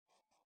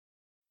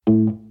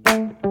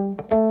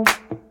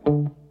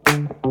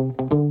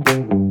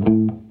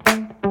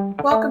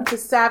to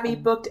Savvy,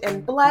 Booked,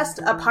 and Blessed,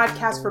 a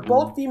podcast for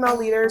bold female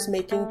leaders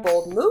making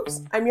bold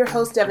moves. I'm your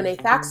host,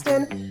 Devonay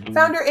Thaxton,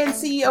 founder and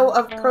CEO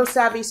of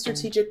ProSavvy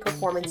Strategic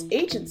Performance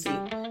Agency.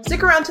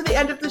 Stick around to the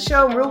end of the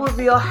show and we'll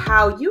reveal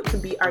how you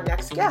can be our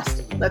next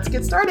guest. Let's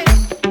get started.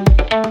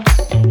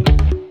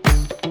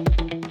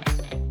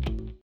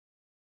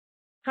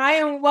 Hi,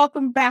 and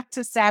welcome back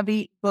to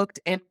Savvy,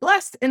 Booked, and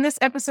Blessed. In this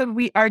episode,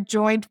 we are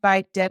joined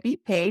by Debbie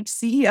Page,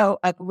 CEO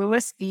of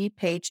Louis V.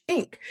 Page,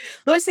 Inc.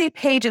 Louis V.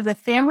 Page is a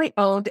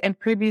family-owned and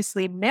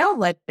previously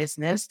male-led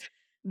business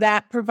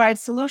that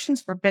provides solutions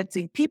for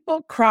fencing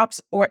people,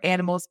 crops, or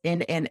animals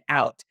in and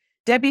out.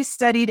 Debbie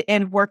studied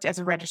and worked as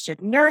a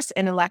registered nurse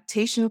and a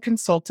lactation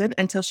consultant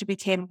until she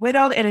became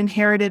widowed and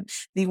inherited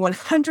the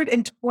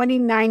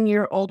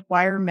 129-year-old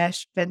wire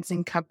mesh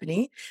fencing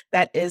company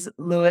that is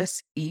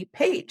Louis E.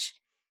 Page.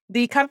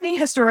 The company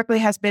historically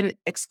has been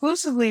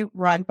exclusively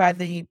run by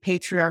the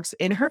patriarchs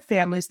in her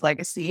family's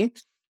legacy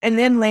and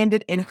then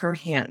landed in her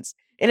hands.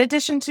 In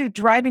addition to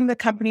driving the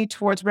company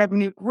towards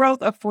revenue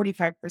growth of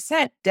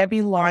 45%,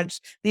 Debbie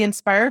launched the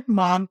Inspired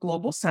Mom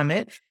Global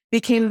Summit,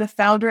 became the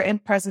founder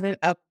and president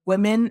of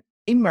Women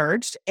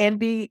Emerged, and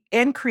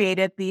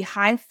created the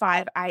High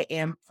Five I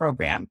Am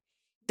program.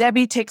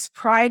 Debbie takes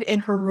pride in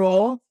her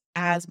role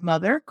as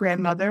mother,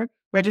 grandmother,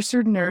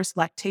 registered nurse,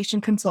 lactation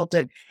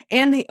consultant,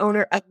 and the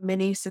owner of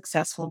many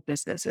successful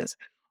businesses.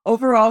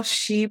 Overall,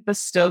 she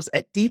bestows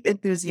a deep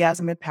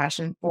enthusiasm and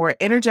passion for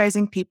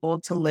energizing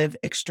people to live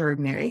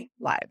extraordinary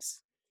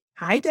lives.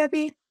 Hi,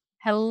 Debbie.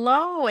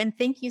 Hello, and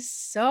thank you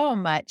so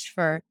much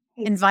for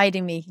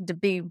inviting me to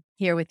be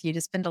here with you, to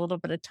spend a little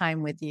bit of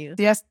time with you.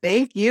 Yes,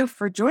 thank you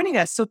for joining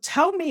us. So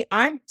tell me,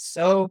 I'm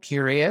so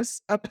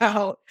curious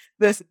about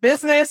this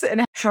business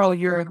and how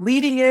you're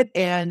leading it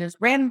and is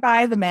ran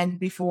by the men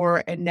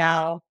before, and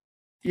now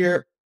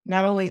you're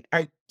not only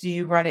do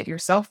you run it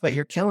yourself, but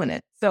you're killing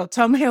it. So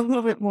tell me a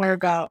little bit more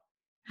about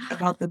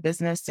the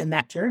business and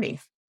that journey.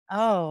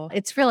 Oh,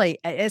 it's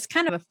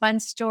kind of a fun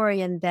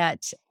story in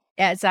that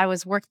as I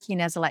was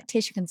working as a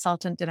lactation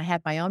consultant and I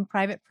had my own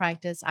private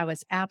practice, I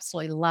was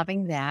absolutely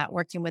loving that,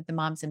 working with the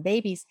moms and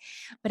babies.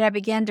 But I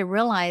began to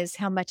realize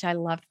how much I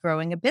loved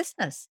growing a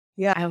business.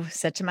 Yeah. I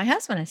said to my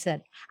husband, I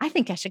said, I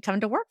think I should come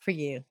to work for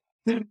you.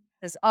 He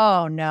says,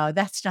 oh, no,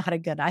 that's not a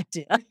good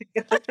idea. I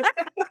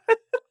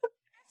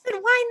said,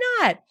 why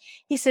not?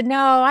 He said,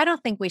 no, I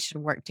don't think we should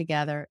work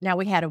together. Now,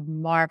 we had a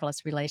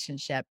marvelous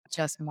relationship,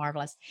 just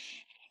marvelous.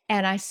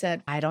 And I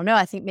said, I don't know.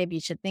 I think maybe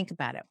you should think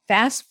about it.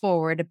 Fast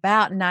forward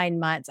about 9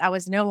 months, I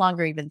was no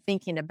longer even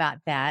thinking about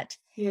that.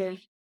 Yeah.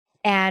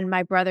 And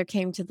my brother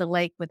came to the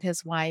lake with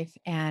his wife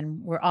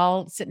and we're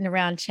all sitting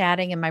around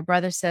chatting. And my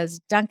brother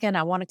says, Duncan,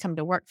 I want to come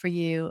to work for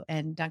you.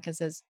 And Duncan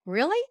says,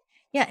 really?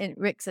 Yeah. And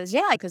Rick says,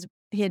 yeah, because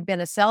he had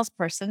been a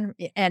salesperson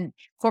in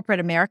corporate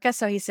America.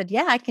 So he said,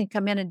 yeah, I can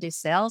come in and do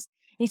sales.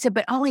 He said,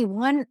 but only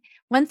one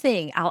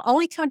thing, I'll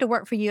only come to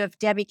work for you if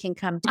Debbie can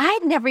come. I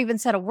had never even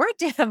said a word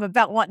to him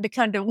about wanting to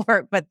come to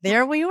work, but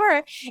there we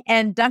were.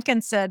 And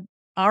Duncan said,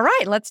 all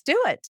right, let's do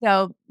it.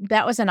 So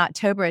that was in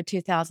October of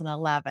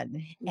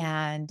 2011.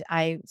 And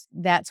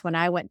that's when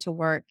I went to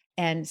work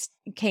and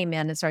came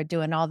in and started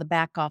doing all the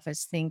back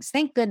office things.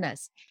 Thank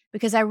goodness,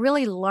 because I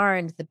really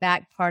learned the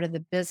back part of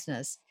the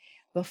business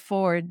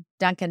before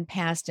Duncan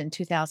passed in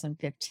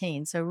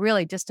 2015. So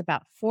really just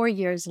about 4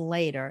 years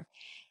later.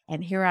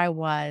 And here I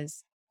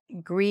was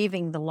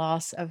grieving the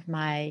loss of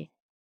my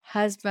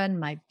husband,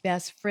 my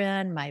best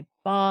friend, my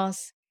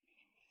boss,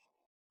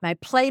 my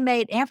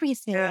playmate,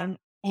 everything.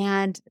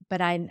 But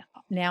I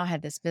now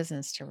had this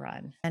business to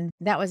run. And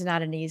that was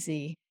not an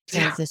easy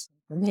transition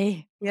for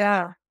me.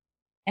 Yeah.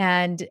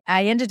 And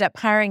I ended up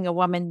hiring a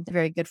woman, a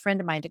very good friend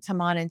of mine, to come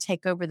on and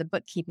take over the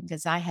bookkeeping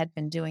because I had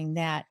been doing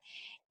that.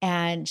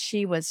 And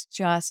she was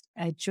just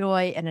a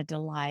joy and a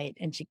delight.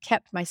 And she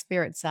kept my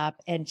spirits up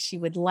and she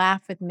would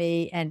laugh with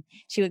me and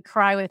she would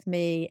cry with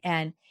me.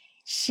 And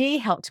she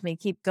helped me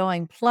keep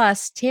going.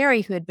 Plus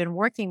Terry, who had been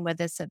working with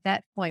us at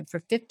that point for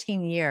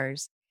 15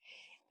 years,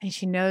 and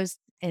she knows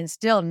and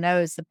still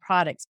knows the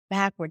products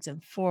backwards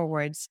and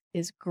forwards,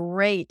 is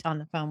great on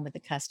the phone with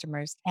the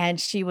customers. And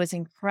she was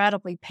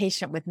incredibly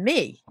patient with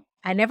me.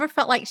 I never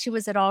felt like she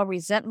was at all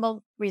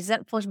resentful,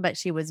 but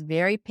she was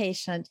very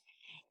patient.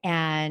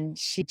 And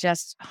she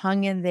just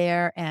hung in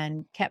there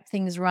and kept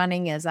things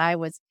running as I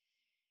was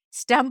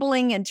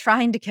stumbling and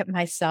trying to get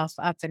myself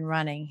up and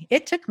running.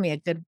 It took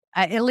me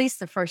at least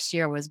the first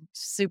year was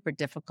super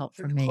difficult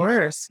for me. Of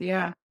course.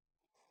 Yeah.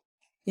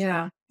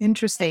 Yeah.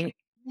 Interesting.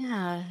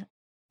 Yeah.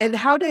 And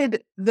how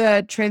did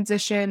the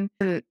transition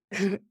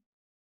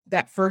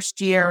that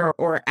first year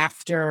or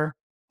after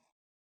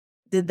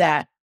did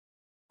that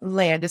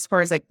land as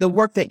far as like the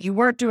work that you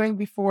weren't doing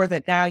before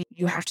that now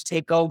you have to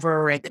take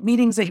over, and the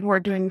meetings that you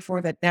weren't doing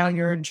before that now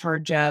you're in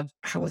charge of?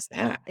 How was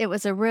that? It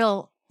was a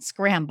real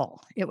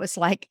scramble. It was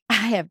like, I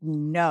have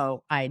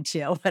no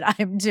idea what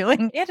I'm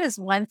doing. It is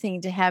one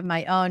thing to have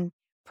my own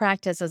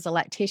practice as a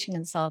lactation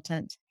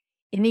consultant.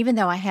 And even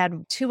though I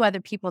had 2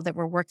 other people that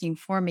were working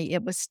for me,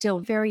 it was still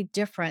very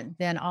different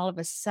than all of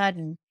a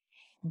sudden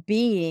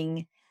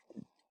being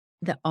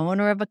the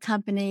owner of a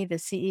company, the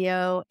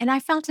CEO, and I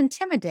felt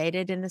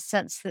intimidated in the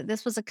sense that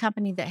this was a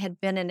company that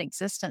had been in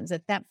existence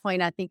at that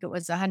point. I think it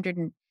was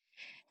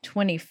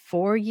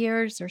 124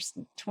 years or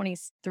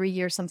 23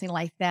 years, something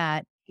like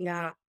that.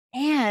 Yeah.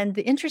 And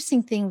the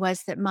interesting thing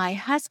was that my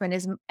husband,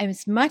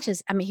 as much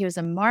as I mean, he was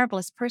a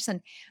marvelous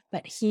person,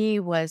 but he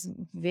was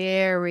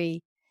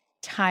very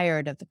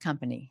tired of the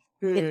company.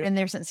 He'd Mm. been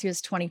there since he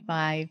was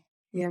 25.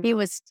 Yeah. He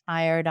was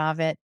tired of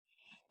it.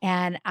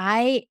 And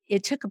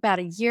it took about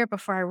a year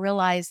before I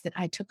realized that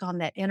I took on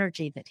that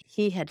energy that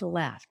he had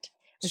left.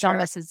 It was Sure.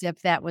 almost as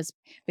if that was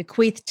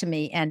bequeathed to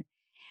me. And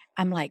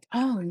I'm like,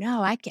 oh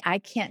no, I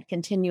can't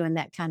continue in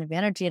that kind of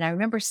energy. And I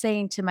remember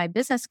saying to my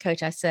business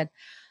coach, I said,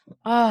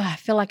 oh, I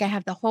feel like I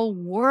have the whole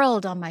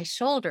world on my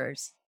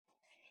shoulders.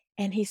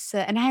 And he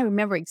said, and I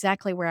remember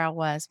exactly where I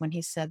was when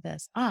he said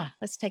this.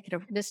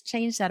 Let's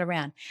change that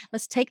around.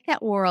 Let's take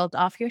that world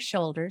off your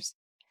shoulders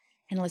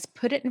and let's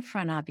put it in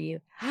front of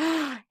you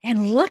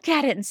and look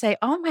at it and say,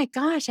 oh my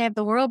gosh, I have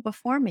the world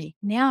before me.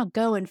 Now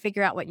go and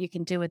figure out what you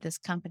can do with this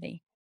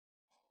company.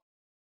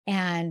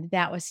 And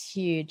that was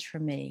huge for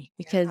me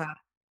because Yeah.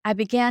 I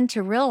began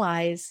to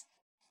realize,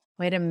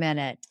 wait a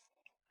minute,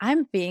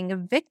 I'm being a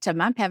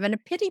victim. I'm having a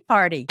pity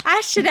party.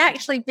 I should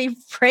actually be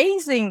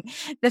praising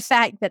the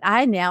fact that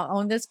I now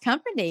own this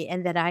company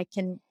and that I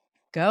can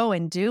go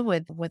and do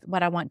with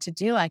what I want to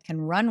do. I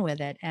can run with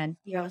it. And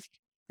Yes.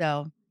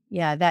 so,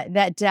 yeah,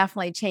 that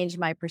definitely changed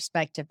my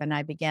perspective. And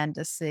I began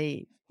to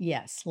see,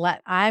 yes,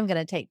 I'm going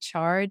to take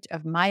charge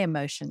of my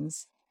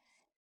emotions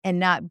and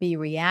not be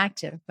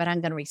reactive, but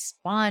I'm going to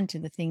respond to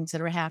the things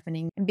that are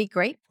happening and be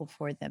grateful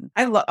for them.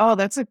 I love, oh,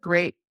 that's a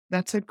great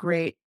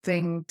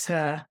thing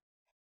to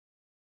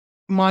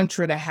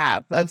mantra to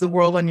have of the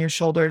world on your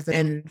shoulders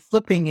and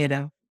flipping it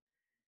of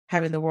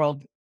having the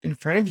world in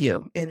front of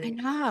you I and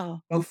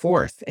know. go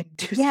forth and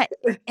do Yeah.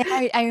 And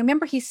I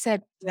remember he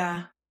said,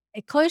 yeah.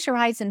 Close your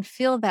eyes and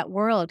feel that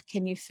world.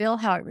 Can you feel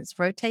how it was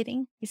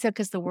rotating?" He said,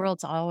 "Because the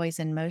world's always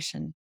in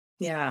motion."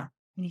 Yeah.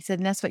 And he said,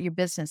 "And that's what your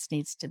business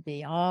needs to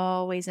be,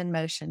 always in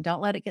motion. Don't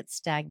let it get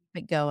stagnant,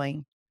 but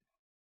going."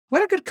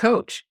 What a good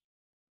coach.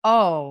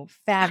 Oh,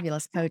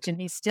 fabulous coach,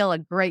 and he's still a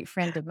great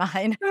friend of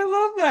mine. I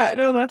love that.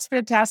 No, that's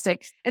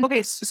fantastic. And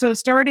okay, so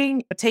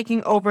starting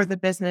taking over the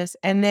business,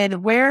 and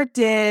then where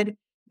did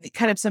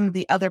kind of some of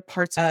the other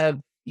parts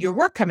of your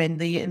work come in,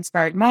 the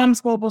Inspired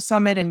Moms Global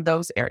Summit and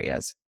those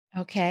areas?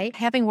 Okay.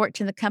 Having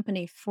worked in the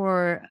company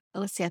for,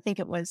 let's see, I think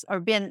it was, or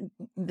been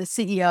the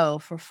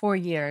CEO for 4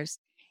 years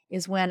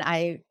is when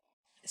I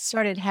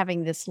started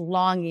having this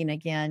longing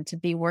again to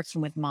be working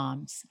with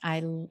moms.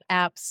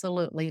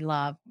 Absolutely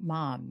love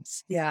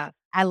moms. Yeah.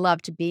 I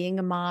loved being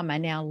a mom. I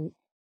now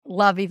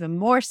love even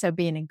more so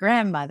being a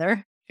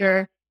grandmother.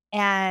 Sure.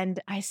 And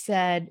I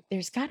said,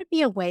 there's got to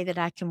be a way that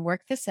I can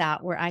work this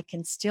out where I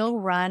can still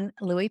run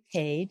Louis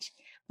Page,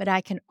 but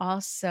I can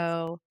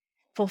also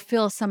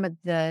fulfill some of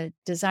the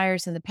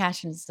desires and the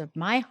passions of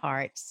my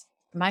heart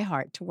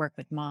to work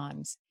with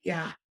moms.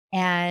 Yeah.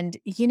 And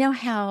you know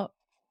how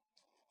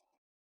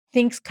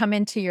things come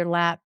into your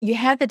lap, you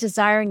have the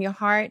desire in your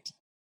heart,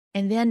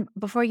 and then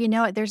before you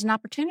know it, there's an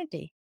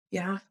opportunity.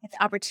 Yeah. And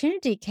the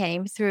opportunity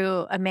came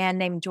through a man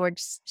named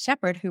George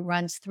Shepard who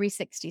runs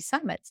 360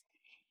 Summits.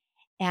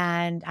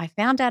 And I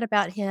found out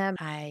about him.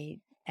 I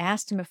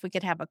asked him if we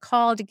could have a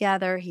call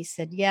together. He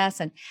said yes.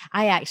 And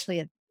I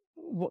actually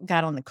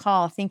got on the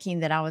call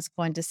thinking that I was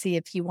going to see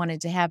if he wanted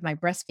to have my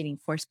breastfeeding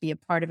course be a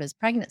part of his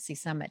pregnancy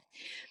summit.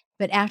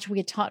 But after we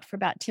had talked for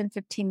about 10,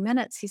 15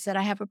 minutes, he said,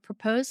 I have a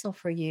proposal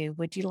for you.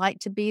 Would you like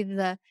to be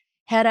the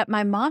head up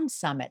my mom's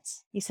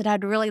summits? He said,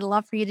 I'd really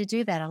love for you to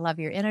do that. I love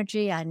your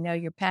energy. I know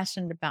you're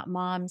passionate about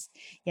moms.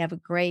 You have a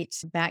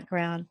great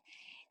background.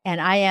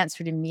 And I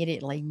answered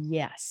immediately,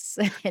 yes.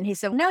 And he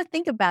said, no,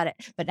 think about it.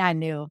 But I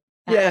knew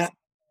Yeah. absolutely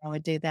I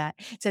would do that.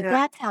 So Yeah.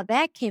 that's how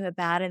that came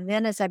about. And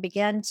then as I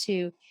began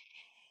to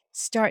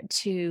start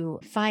to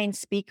find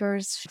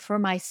speakers for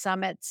my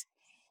summits,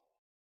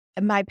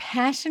 my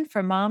passion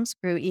for moms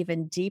grew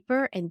even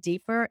deeper and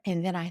deeper.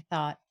 And then I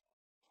thought,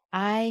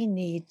 I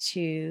need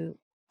to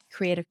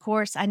create a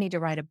course. I need to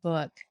write a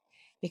book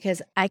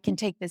because I can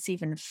take this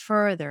even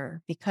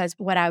further. Because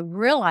what I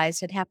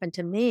realized had happened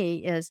to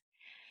me is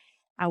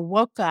I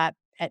woke up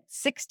at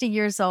 60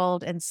 years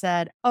old and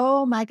said,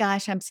 oh my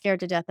gosh, I'm scared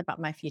to death about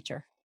my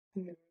future.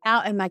 Mhm.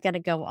 How am I going to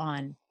go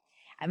on?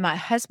 And my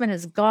husband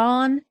is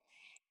gone.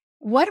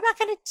 What am I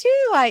going to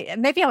do?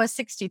 Maybe I was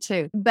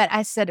 62, but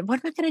I said,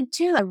 what am I going to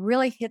do? I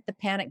really hit the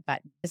panic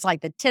button. It's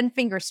like the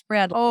 10-finger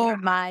spread. Oh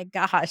my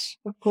gosh.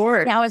 Of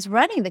course. Now I was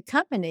running the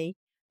company,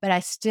 but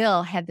I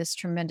still had this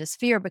tremendous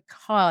fear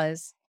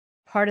because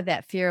part of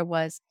that fear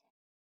was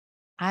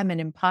I'm an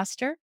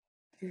imposter.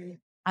 Mhm.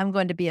 I'm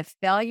going to be a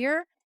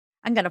failure.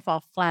 I'm going to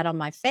fall flat on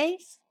my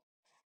face.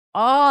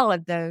 All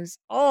of those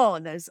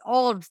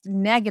old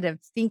negative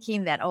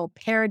thinking, that old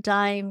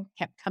paradigm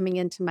kept coming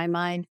into my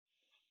mind.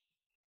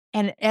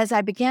 And as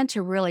I began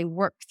to really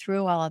work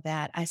through all of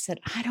that, I said,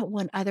 I don't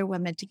want other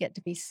women to get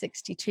to be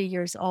 62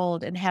 years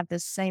old and have the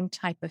same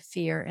type of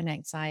fear and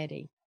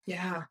anxiety.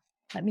 Yeah.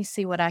 let me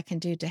see what I can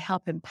do to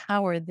help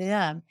empower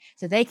them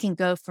so they can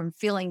go from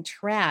feeling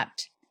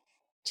trapped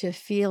to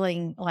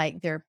feeling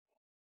like they're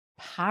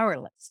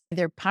powerless.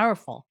 They're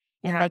powerful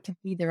and Yeah. they can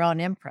be their own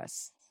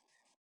empress.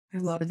 I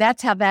love So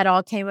that's how that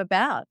all came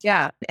about.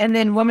 Yeah. And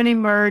then Woman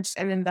Emerged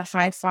and then the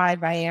High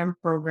Five I Am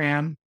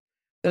program,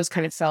 those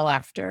kind of fell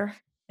after.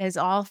 It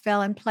all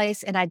fell in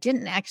place. And I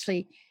didn't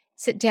actually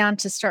sit down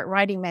to start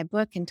writing my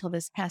book until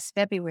this past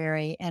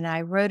February. And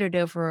I wrote it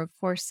over a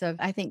course of,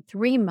 I think,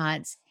 3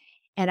 months.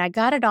 And I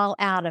got it all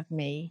out of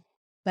me,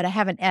 but I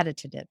haven't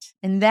edited it.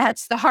 And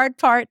that's the hard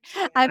part.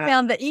 I Yeah.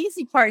 found the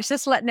easy part is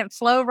just letting it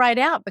flow right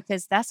out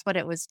because that's what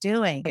it was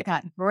doing. It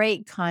got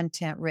great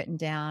content written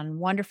down,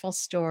 wonderful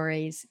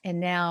stories. And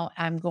now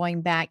I'm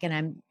going back and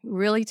I'm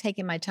really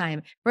taking my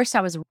time. First,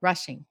 I was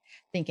rushing,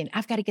 thinking,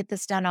 I've got to get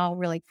this done all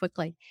really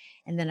quickly.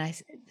 And then I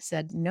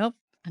said, nope,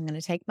 I'm going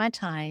to take my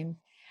time.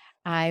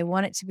 I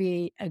want it to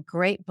be a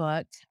great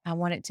book. I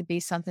want it to be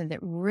something that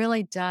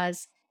really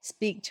does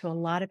speak to a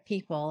lot of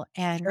people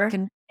and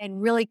Sure.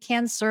 really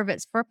can serve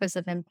its purpose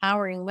of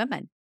empowering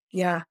women.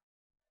 Yeah.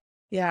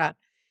 Yeah.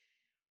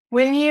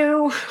 When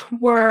you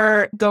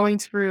were going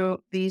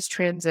through these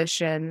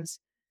transitions,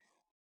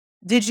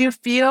 did you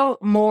feel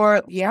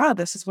more, yeah,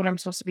 this is what I'm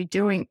supposed to be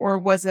doing? Or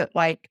was it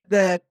like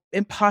the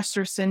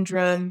imposter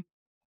syndrome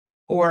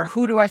or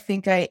who do I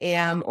think I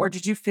am? Or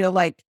did you feel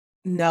like,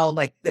 no,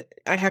 like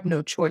I have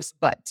no choice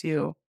but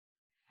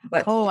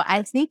Oh,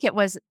 I think it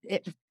was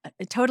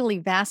totally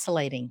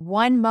vacillating.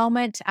 One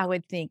moment I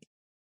would think,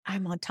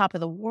 I'm on top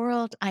of the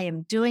world. I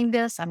am doing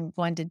this. I'm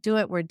going to do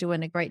it. We're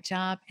doing a great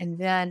job. And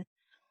then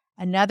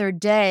another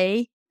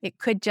day, it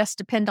could just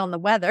depend on the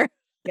weather.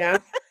 yeah,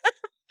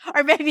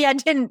 Or maybe I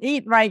didn't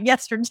eat right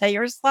yesterday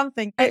or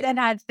something. And I, then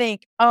I'd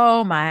think,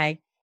 oh my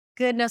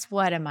goodness,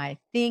 what am I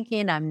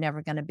thinking? I'm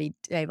never going to be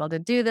able to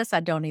do this.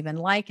 I don't even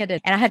like it.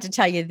 And I had to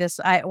tell you this.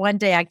 One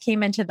day I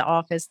came into the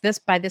office.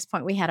 By this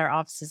point, we had our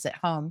offices at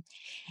home.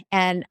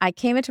 And I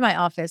came into my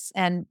office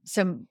and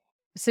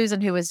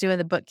Susan, who was doing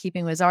the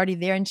bookkeeping, was already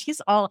there. And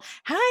she's all,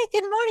 hi,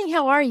 good morning.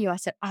 How are you? I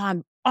said, oh,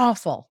 I'm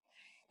awful.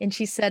 And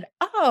she said,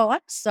 oh, I'm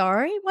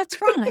sorry. What's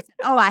wrong? I said,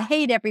 oh, I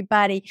hate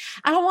everybody.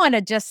 I want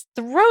to just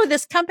throw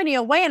this company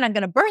away and I'm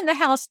going to burn the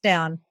house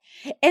down.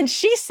 And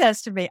she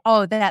says to me,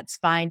 oh, that's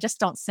fine. Just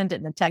don't send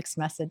it in a text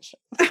message.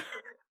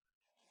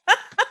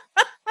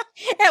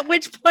 At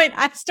which point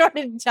I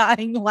started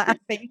dying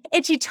laughing.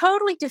 And she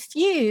totally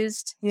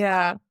diffused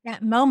yeah,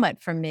 that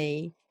moment for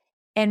me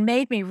and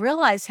made me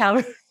realize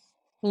how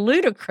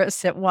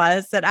ludicrous it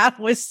was that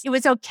it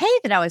was okay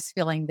that I was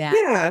feeling that,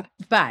 yeah,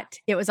 but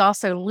it was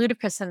also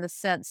ludicrous in the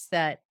sense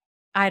that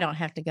I don't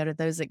have to go to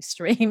those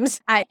extremes.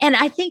 And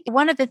I think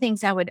one of the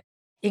things I would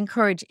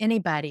encourage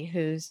anybody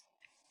who's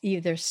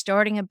either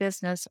starting a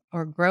business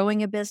or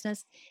growing a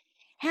business,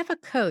 have a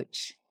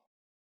coach,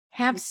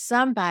 have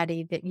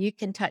somebody that you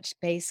can touch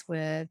base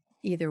with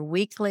either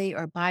weekly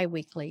or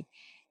biweekly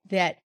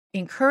that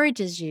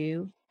encourages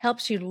you,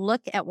 helps you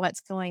look at what's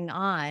going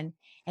on,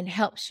 and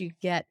helps you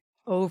get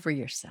over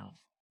yourself.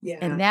 yeah,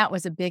 And that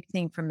was a big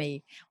thing for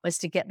me, was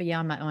to get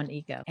beyond my own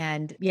ego.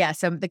 And yeah,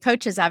 so the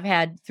coaches I've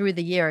had through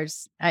the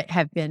years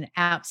have been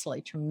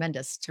absolutely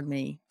tremendous to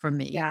me, for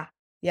me. yeah,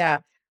 yeah.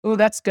 Oh,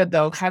 that's good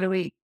though. How do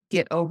we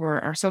get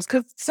over ourselves?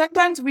 Because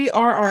sometimes we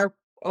are our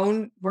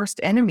own worst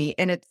enemy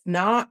and it's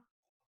not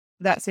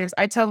that serious.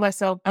 I tell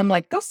myself, I'm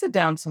like, go sit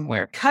down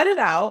somewhere, cut it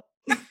out.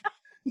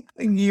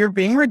 You're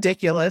being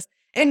ridiculous.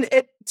 And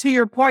to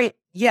your point,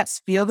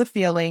 yes, feel the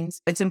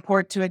feelings. It's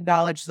important to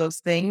acknowledge those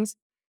things.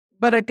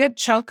 But a good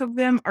chunk of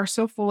them are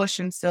so foolish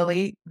and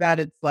silly that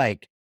it's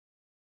like,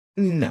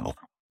 no.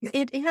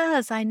 It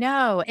is, I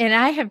know. And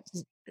I have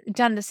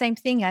done the same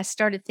thing. I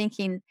started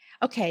thinking,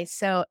 okay,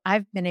 so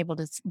I've been able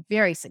to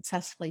very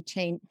successfully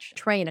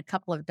train a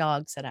couple of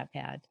dogs that I've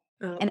had.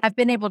 And I've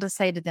been able to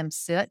say to them,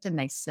 sit, and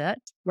they sit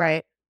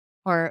Right.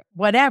 or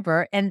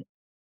whatever. And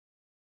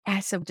I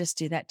said, just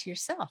do that to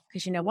yourself.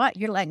 Because you know what?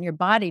 You're letting your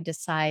body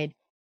decide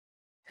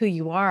who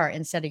you are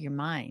instead of your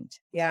mind.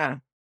 Yeah.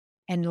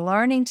 And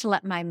learning to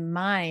let my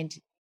mind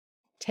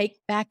take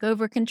back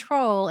over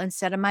control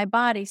instead of my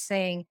body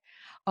saying,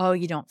 oh,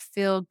 you don't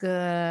feel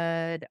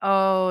good.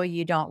 Oh,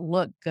 you don't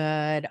look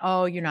good.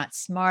 Oh, you're not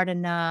smart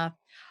enough.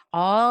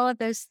 All of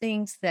those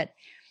things that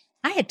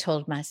I had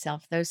told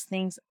myself, those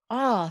things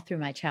all through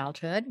my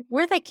childhood.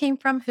 Where they came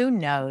from, who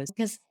knows?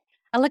 Because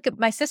I look at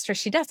my sister,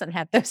 she doesn't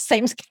have those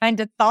same kind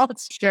of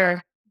thoughts.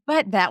 Sure.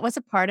 But that was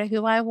a part of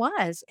who I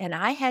was. And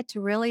I had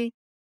to really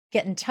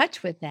get in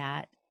touch with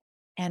that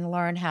and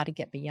learn how to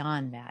get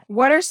beyond that.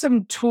 What are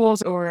some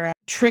tools or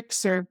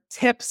tricks or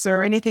tips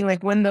or anything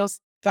like when those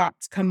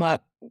thoughts come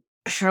up?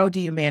 How do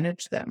you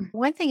manage them?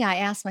 One thing I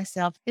ask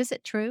myself, is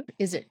it true?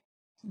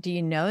 Do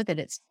you know that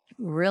it's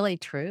really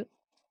true?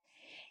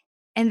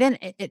 And then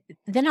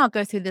then I'll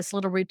go through this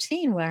little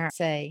routine where I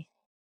say,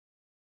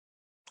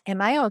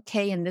 am I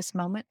okay in this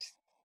moment?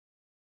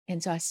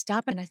 And so I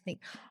stop and I think,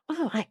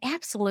 oh, I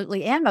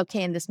absolutely am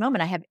okay in this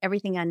moment. I have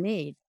everything I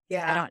need. I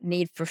Yeah. don't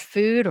need for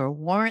food or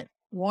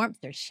warmth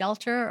or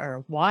shelter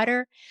or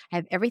water. I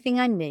have everything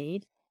I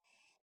need.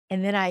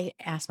 And then I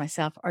ask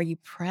myself, are you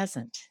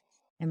present?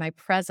 Am I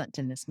present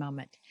in this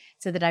moment?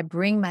 So that I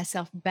bring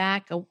myself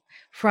back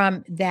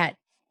from that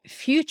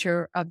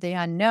future of the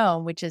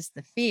unknown, which is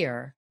the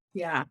fear,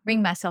 Yeah.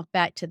 bring myself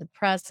back to the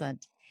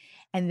present.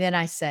 And then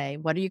I say,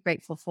 what are you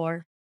grateful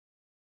for?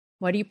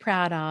 What are you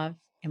proud of?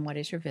 And what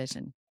is your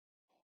vision?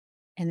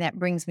 And that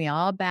brings me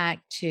all back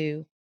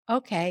to,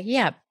 okay,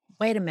 yeah,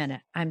 wait a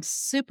minute. I'm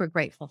super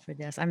grateful for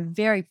this. I'm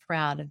very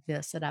proud of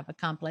this that I've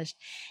accomplished.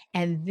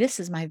 And this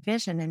is my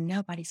vision, and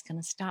nobody's going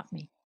to stop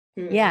me.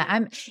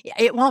 Yeah,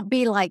 it won't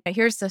be like,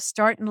 here's the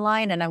starting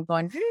line, and I'm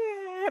going,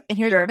 and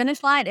here's the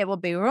finish line. It will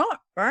be,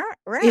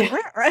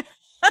 Yeah.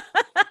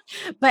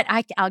 but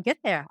I'll get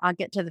there. I'll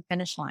get to the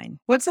finish line.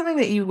 What's something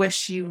that you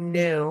wish you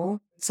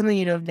knew, something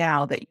you know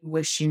now that you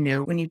wish you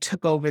knew when you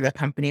took over the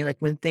company, like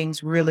when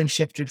things really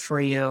shifted for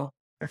you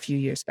a few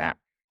years back?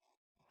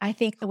 I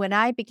think when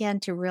I began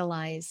to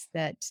realize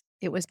that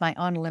it was my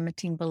own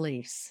limiting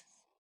beliefs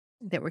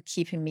that were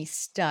keeping me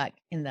stuck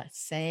in the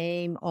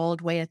same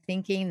old way of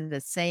thinking,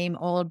 the same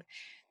old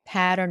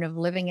pattern of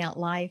living out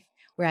life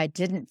where I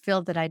didn't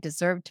feel that I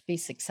deserved to be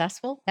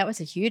successful. That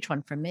was a huge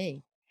one for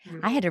me.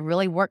 I had to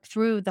really work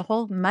through the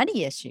whole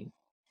money issue.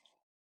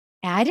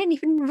 And I didn't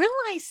even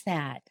realize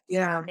that.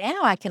 Yeah.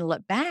 Now I can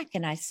look back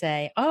and I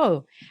say,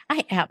 oh,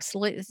 I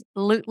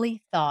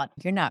absolutely thought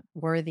you're not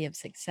worthy of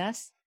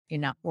success.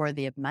 You're not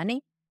worthy of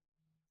money.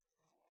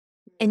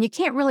 And you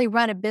can't really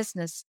run a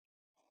business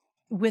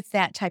with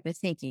that type of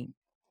thinking.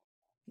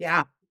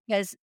 Yeah.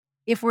 Because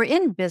if we're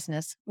in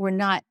business, we're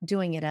not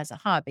doing it as a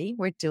hobby.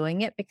 We're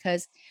doing it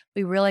because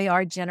we really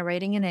are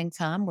generating an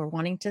income. We're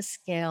wanting to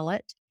scale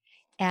it.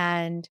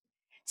 And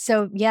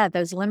so, yeah,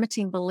 those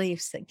limiting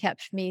beliefs that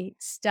kept me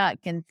stuck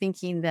and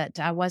thinking that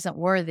I wasn't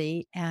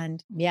worthy.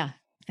 And yeah,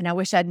 and I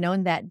wish I'd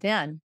known that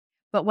then.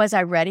 But was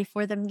I ready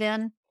for them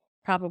then?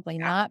 Probably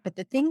Yeah. not. But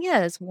the thing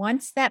is,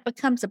 once that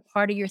becomes a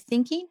part of your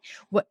thinking,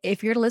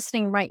 if you're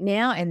listening right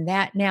now and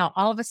that now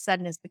all of a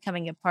sudden is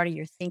becoming a part of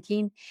your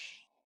thinking,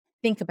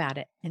 think about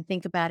it and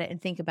think about it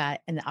and think about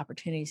it. And the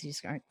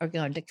opportunities are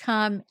going to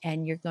come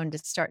and you're going to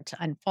start to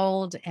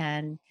unfold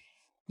and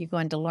you're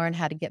going to learn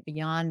how to get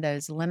beyond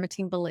those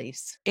limiting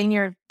beliefs. In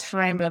your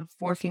time of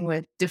working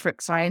with different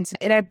clients,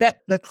 and I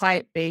bet the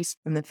client base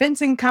from the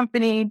fencing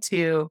company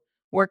to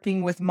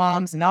working with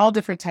moms and all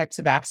different types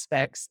of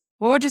aspects,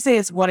 what would you say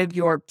is one of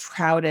your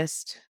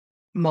proudest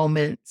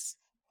moments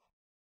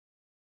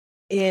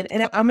and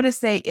I'm going to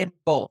say in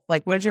both,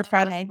 like what is your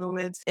proudest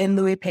moments in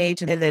Louis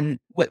Page and then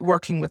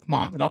working with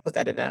moms, and I'll put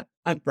that in an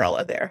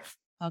umbrella there.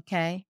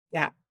 Okay.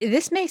 Yeah.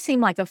 This may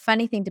seem like a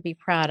funny thing to be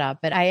proud of,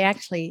 but I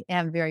actually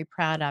am very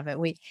proud of it.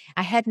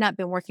 I had not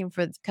been working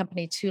for the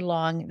company too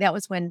long. That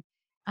was when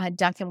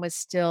Duncan was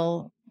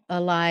still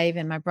alive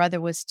and my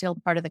brother was still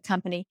part of the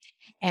company.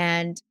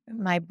 And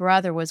my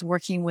brother was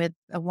working with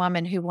a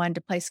woman who wanted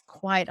to place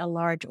quite a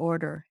large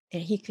order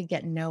and he could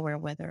get nowhere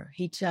with her.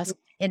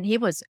 And he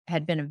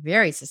had been a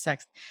very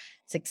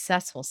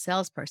successful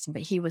salesperson,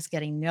 but he was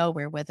getting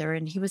nowhere with her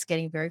and he was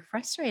getting very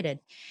frustrated.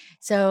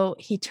 So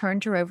he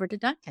turned her over to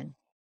Duncan.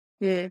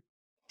 Yeah.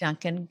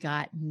 Duncan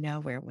got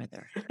nowhere with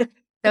her.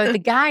 So the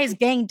guys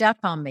ganged up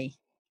on me.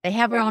 They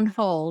have her on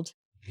hold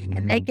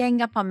and they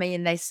gang up on me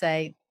and they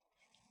say,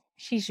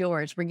 she's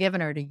yours. We're giving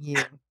her to you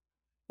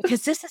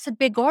because this is a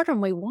big order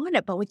and we want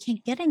it, but we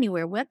can't get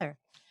anywhere with her.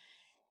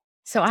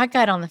 So I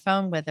got on the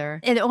phone with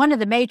her. And one of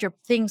the major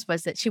things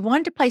was that she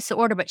wanted to place the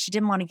order, but she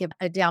didn't want to give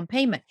a down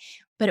payment,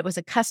 but it was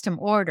a custom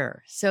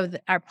order. So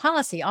our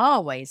policy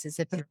always is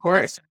if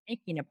you're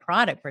making a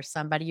product for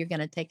somebody, you're going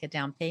to take a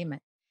down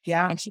payment.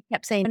 Yeah. And she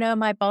kept saying, no,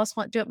 my boss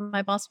won't do it.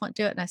 My boss won't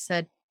do it. And I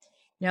said,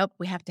 nope,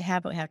 we have to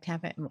have it. We have to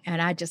have it.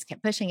 And I just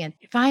kept pushing it.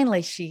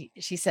 Finally, she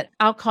said,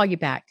 I'll call you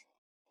back.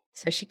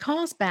 So she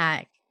calls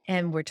back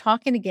and we're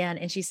talking again.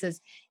 And she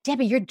says,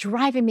 Debbie, you're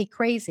driving me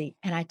crazy.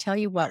 And I tell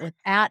you what,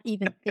 without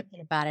even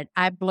thinking about it,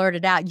 I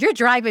blurted out, you're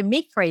driving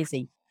me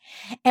crazy.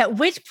 At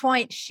which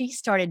point she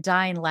started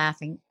dying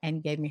laughing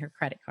and gave me her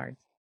credit card.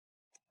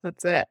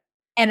 That's it.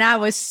 And I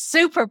was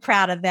super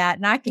proud of that.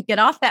 And I could get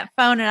off that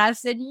phone and I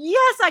said,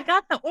 yes, I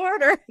got the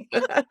order.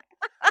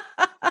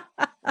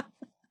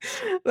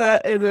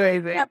 That is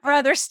amazing. My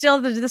brother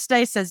still to this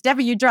day says,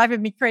 Debbie, you're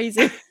driving me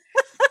crazy.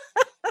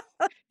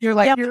 You're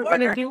like, you're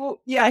going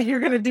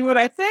to do what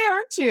I say,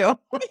 aren't you?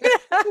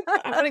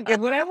 I'm going to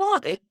get what I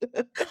want.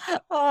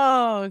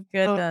 Oh,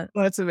 goodness.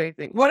 Oh, that's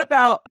amazing. What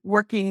about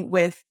working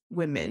with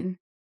women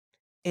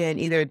in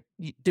either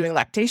doing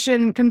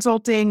lactation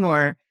consulting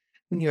or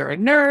when you're a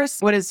nurse?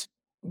 What is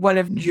one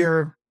of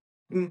your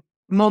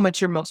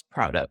moments you're most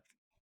proud of?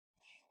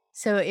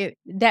 So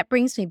that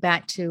brings me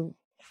back to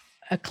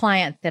a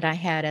client that I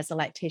had as a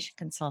lactation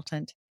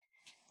consultant.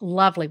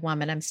 Lovely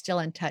woman. I'm still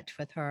in touch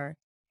with her.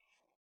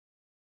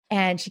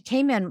 And she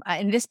came in,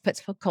 and this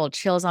puts cold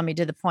chills on me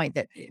to the point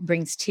that it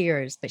brings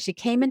tears. But she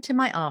came into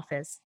my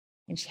office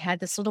and she had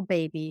this little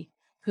baby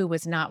who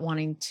was not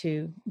wanting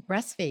to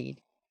breastfeed.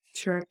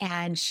 Sure.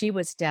 And she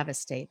was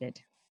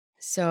devastated.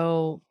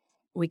 So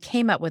we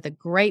came up with a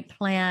great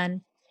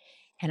plan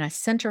and I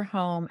sent her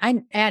home.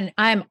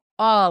 I'm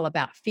all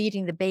about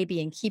feeding the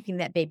baby and keeping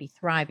that baby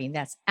thriving.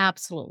 That's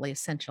absolutely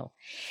essential.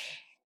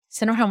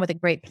 Sent her home with a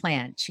great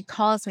plan. She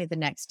calls me the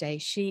next day.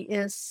 She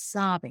is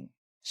sobbing.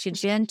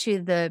 She'd been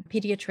to the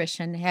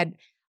pediatrician, had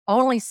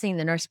only seen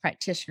the nurse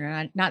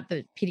practitioner, not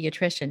the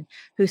pediatrician,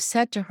 who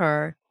said to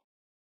her,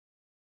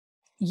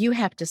 "You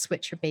have to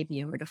switch your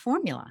baby over to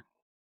formula."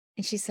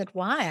 And she said,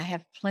 "Why? I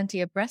have plenty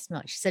of breast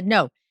milk." She said,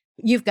 "No,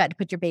 you've got to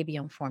put your baby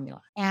on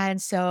formula."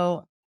 And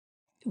so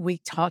we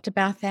talked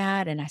about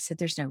that. And I said,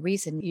 "There's no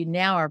reason. You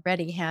now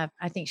already have,"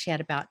 I think she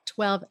had about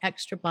 12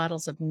 extra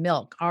bottles of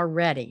milk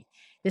already.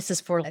 This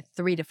is for a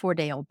 3 to 4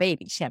 day old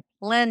baby. She had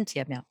plenty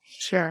of milk.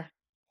 Sure.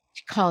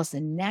 She calls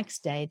the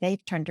next day.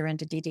 They've turned her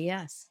into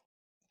DDS.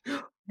 Is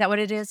that what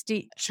it is?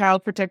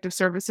 Child Protective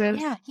Services.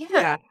 Yeah, yeah.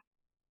 Yeah.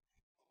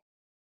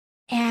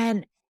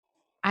 And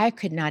I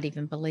could not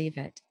even believe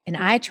it. And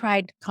I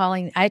tried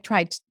talking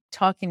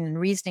and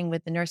reasoning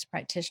with the nurse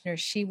practitioner.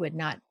 She would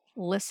not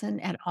listen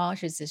at all.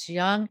 She was this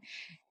young,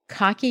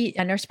 cocky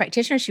nurse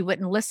practitioner. She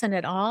wouldn't listen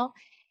at all.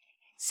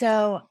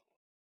 So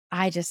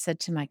I just said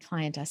to my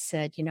client, I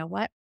said, "You know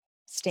what?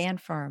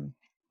 Stand firm.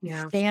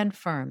 Yeah. Stand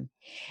firm."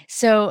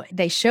 So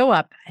they show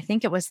up. I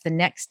think it was the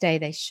next day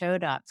they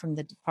showed up from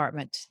the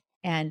department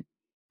and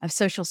of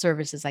social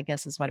services, I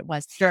guess is what it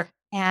was. Sure.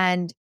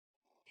 And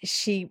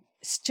she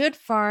stood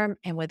firm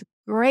and with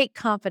great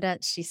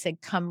confidence, she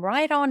said, "Come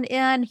right on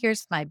in.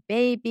 Here's my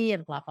baby,"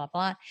 and blah, blah,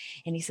 blah.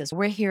 And he says,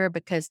 "We're here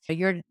because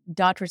your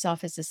doctor's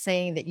office is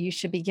saying that you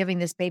should be giving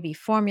this baby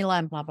formula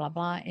and blah, blah,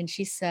 blah." And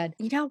she said,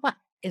 "You know what?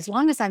 As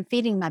long as I'm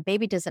feeding my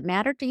baby, does it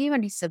matter to you?"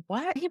 And he said,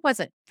 "What?" He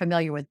wasn't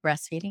familiar with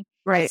breastfeeding.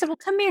 I Right. said, "Well,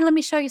 come here. Let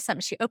me show you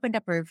something." She opened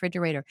up her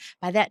refrigerator.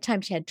 By that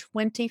time, she had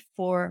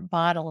 24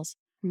 bottles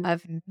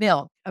of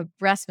milk, of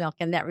breast milk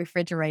in that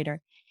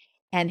refrigerator.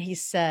 And he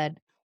said,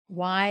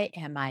 "Why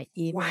am I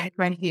even?" Why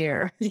am I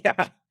here?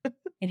 Yeah.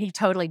 And he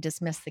totally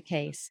dismissed the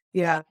case.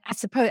 Yeah. I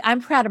suppose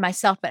I'm proud of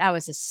myself, but I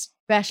was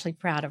especially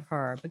proud of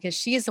her because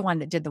she is the one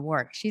that did the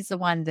work. She's the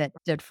one that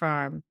stood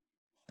firm.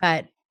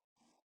 But,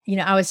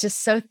 I was just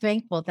so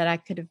thankful that I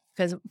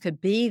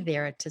could be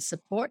there to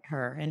support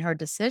her in her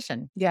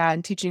decision. Yeah.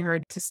 And teaching her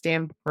to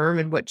stand firm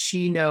in what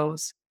she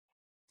knows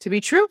to be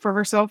true for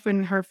herself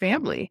and her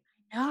family.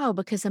 No,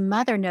 because a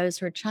mother knows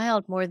her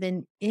child more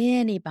than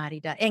anybody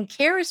does and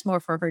cares more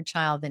for her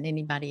child than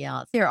anybody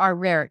else. There are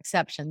rare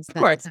exceptions. Of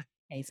That's course. not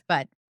the case,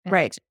 but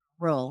Right. that's a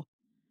rule.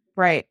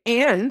 Right.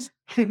 And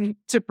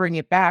to bring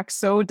it back,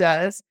 so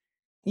does,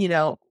 you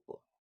know,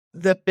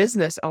 the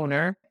business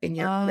owner and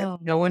Oh,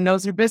 no one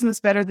knows your business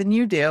better than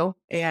you do.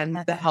 And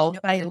that's the right. health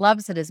Nobody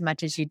loves it as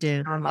much as you do.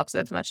 everyone loves it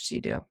as much as you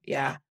do.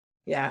 Yeah.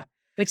 Yeah.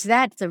 Which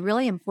that's a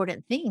really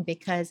important thing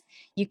because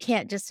you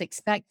can't just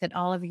expect that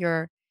all of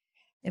your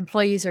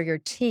employees or your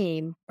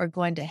team are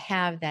going to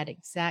have that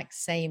exact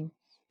same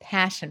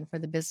passion for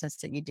the business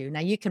that you do. Now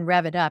you can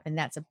rev it up, and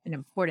that's an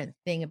important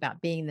thing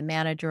about being the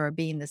manager or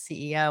being the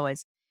CEO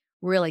is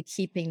really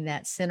keeping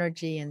that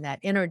synergy and that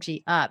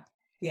energy up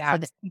Yeah. so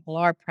that people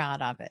are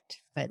proud of it.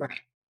 But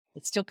Right.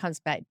 it still comes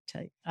back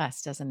to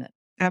us, doesn't it?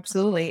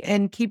 Absolutely.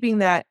 And keeping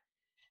that,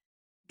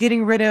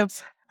 getting rid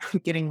of, I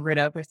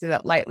say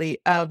that lightly,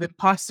 of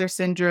imposter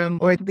syndrome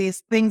or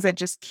these things that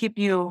just keep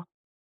you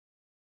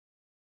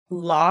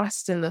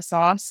lost in the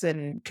sauce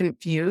and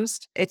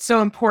confused. It's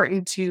so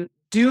important to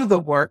do the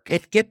work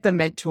and get the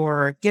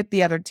mentor, get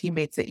the other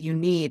teammates that you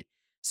need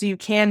so you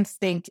can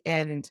think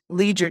and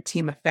lead your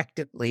team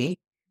effectively.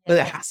 But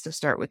it has to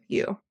start with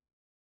you.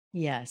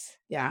 Yes.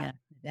 Yeah. Yeah.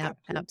 That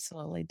Absolutely.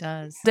 absolutely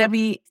does.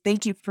 Debbie,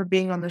 thank you for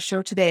being on the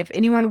show today. If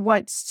anyone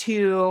wants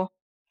to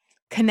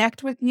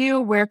connect with you,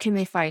 where can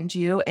they find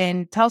you?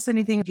 And tell us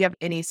anything if you have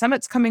any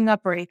summits coming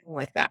up or anything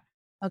like that.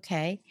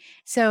 Okay.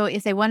 So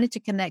if they wanted to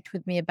connect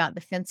with me about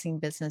the fencing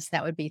business,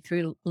 that would be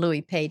through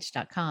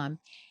louispage.com.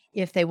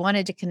 If they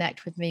wanted to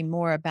connect with me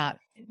more about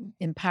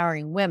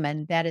empowering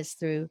women, that is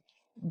through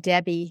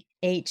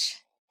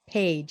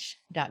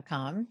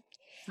debbiehpage.com.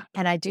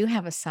 And I do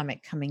have a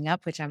summit coming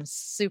up, which I'm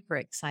super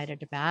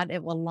excited about.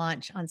 It will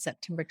launch on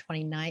September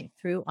 29th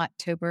through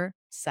October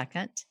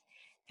 2nd.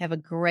 I have a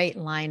great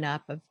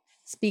lineup of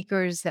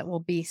speakers that will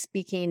be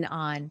speaking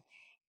on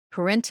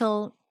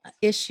parental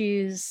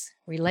issues,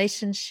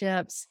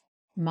 relationships,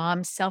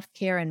 mom self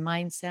care and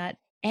mindset,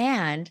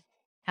 and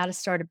how to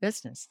start a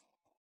business.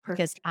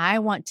 Because I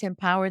want to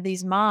empower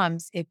these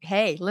moms.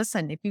 Hey,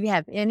 listen, if you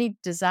have any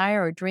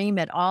desire or dream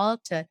at all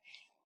to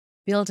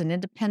build an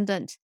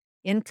independent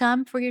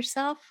income for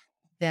yourself,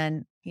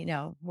 then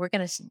we're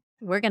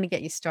gonna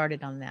get you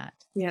started on that.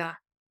 Yeah.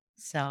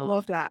 So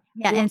Love that.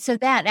 yeah, and so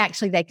that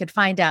actually they could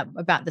find out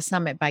about the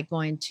summit by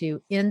going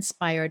to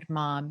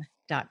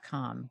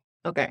inspiredmom.com.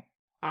 Okay.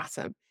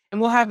 Awesome.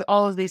 And we'll have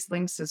all of these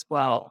links as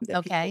well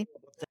that people Okay.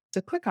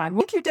 to click on.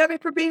 Thank you, Debbie,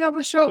 for being on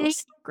the show. It Thank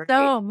was you great.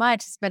 so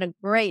much. It's been a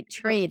great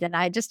treat. And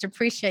I just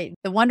appreciate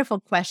the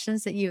wonderful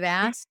questions that you've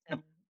asked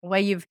and the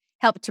way you've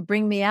helped to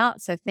bring me out.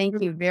 So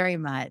thank you very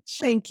much.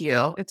 Thank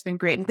you. It's been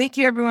great. And thank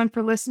you, everyone,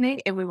 for listening.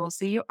 And we will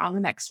see you on the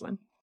next one.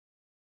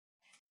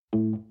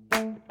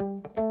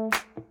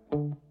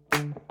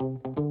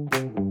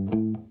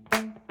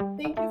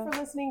 Thank you for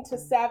listening to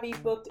Savvy,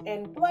 Booked,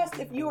 and Blessed.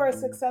 If you are a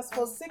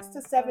successful 6 to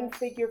 7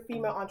 figure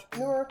female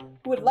entrepreneur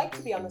who would like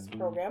to be on this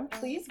program,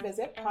 please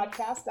visit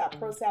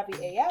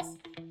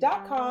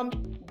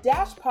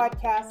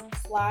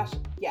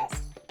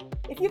podcast.prosavvyas.com-podcast/guest.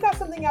 If you got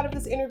something out of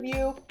this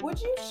interview, would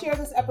you share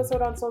this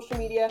episode on social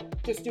media?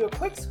 Just do a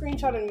quick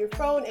screenshot on your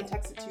phone and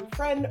text it to your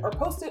friend or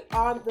post it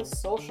on the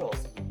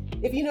socials.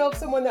 If you know of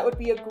someone that would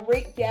be a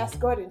great guest,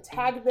 go ahead and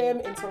tag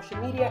them in social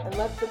media and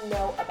let them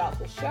know about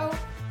the show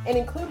and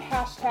include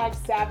hashtag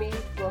Savvy,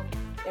 Booked,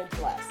 and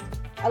Blessed.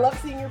 I love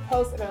seeing your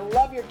posts and I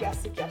love your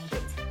guest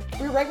suggestions.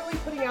 We're regularly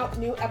putting out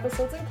new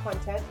episodes and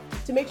content.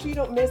 To make sure you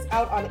don't miss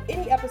out on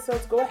any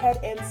episodes, go ahead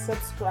and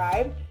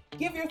subscribe.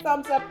 Give your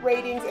thumbs up,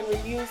 ratings, and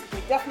reviews. They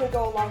definitely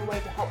go a long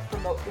way to help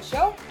promote the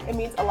show. It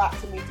means a lot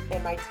to me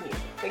and my team.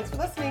 Thanks for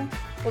listening.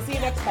 We'll see you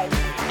next time.